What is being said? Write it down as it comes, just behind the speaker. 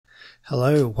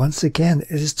Hello, once again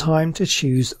it is time to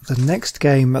choose the next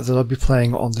game that I'll be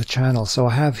playing on the channel. So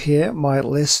I have here my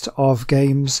list of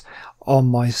games on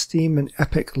my Steam and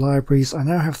Epic libraries. I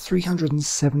now have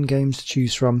 307 games to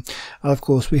choose from. Of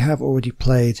course, we have already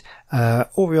played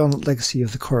Orion Legacy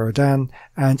of the Coriodan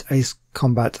and Ace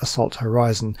Combat Assault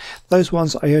Horizon. Those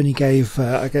ones I only gave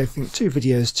I think 2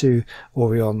 videos to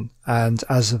Orion, and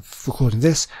as of recording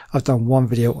this I've done 1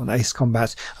 video on Ace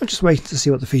Combat. I'm just waiting to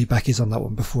see what the feedback is on that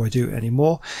one before I do any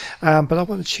more, but I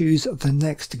want to choose the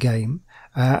next game,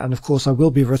 and of course I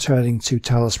will be returning to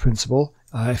Talos Principle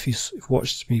if you've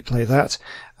watched me play that,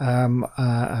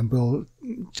 and we'll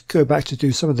go back to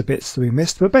do some of the bits that we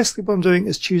missed. But basically what I'm doing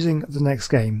is choosing the next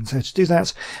game. So to do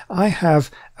that I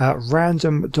have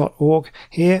random.org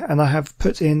here, and I have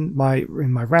put in my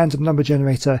random number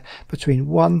generator between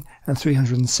 1 and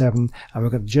 307, and we're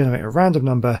going to generate a random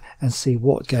number and see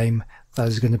what game that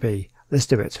is going to be. Let's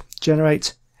do it.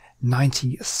 Generate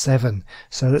 97.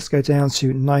 So let's go down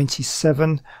to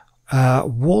 97.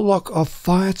 Warlock of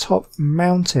Firetop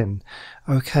Mountain.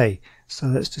 Okay, so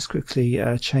let's just quickly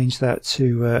change that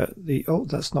to oh,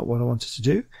 that's not what I wanted to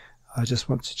do. I just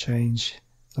want to change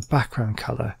the background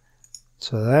color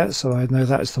to there, so I know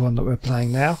that is the one that we're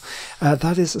playing now.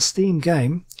 That is a Steam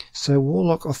game, so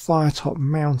Warlock of Firetop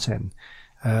Mountain.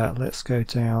 Let's go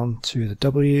down to the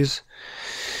W's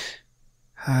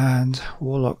and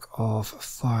Warlock of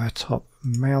Firetop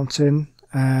Mountain.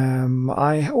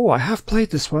 I have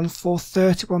played this one for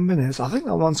 31 minutes. I think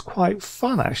that one's quite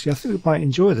fun actually. I think we might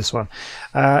enjoy this one.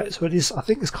 So it is, I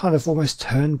think it's kind of almost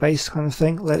turn-based kind of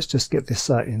thing. Let's just get this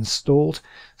installed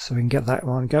so we can get that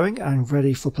one going and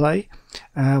ready for play.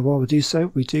 While we do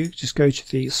so, we do just go to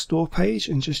the store page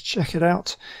and just check it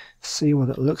out, see what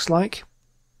it looks like.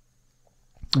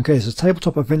 Okay, so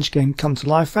tabletop adventure game come to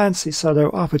life. Fantasy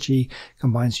solo RPG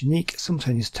combines unique,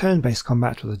 simultaneous turn-based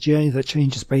combat with a journey that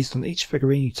changes based on each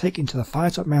figurine you take into the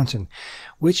Firetop Mountain.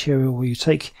 Which hero will you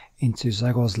take into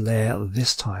Zagor's lair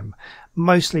this time?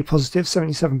 Mostly positive,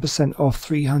 77% of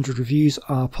 300 reviews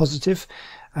are positive.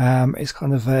 It's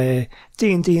kind of a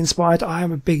D&D inspired. I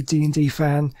am a big D&D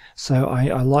fan, so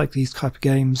I like these type of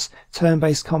games.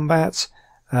 Turn-based combat,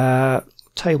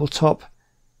 tabletop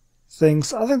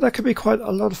things. I think that could be quite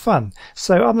a lot of fun,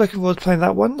 so I'm looking forward to playing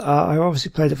that one. I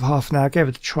obviously played it for half an hour, gave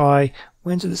it a try.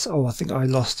 When did this? Oh, I think I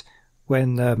lost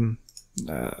when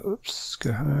oops,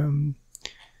 go home.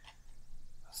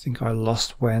 I think I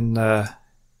lost when I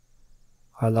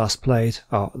last played.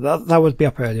 Oh, that would be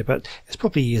up earlier, but it's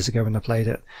probably years ago when I played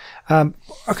it.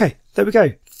 Okay, there we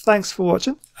go. Thanks for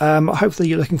watching. Hopefully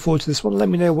you're looking forward to this one. Let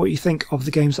me know what you think of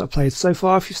the games that I've played so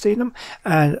far, if you've seen them,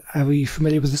 and are you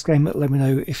familiar with this game? Let me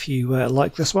know if you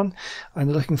like this one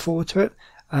and looking forward to it.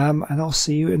 And I'll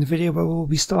see you in the video where we'll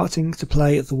be starting to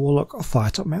play the Warlock of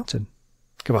Firetop Mountain.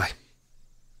 Goodbye.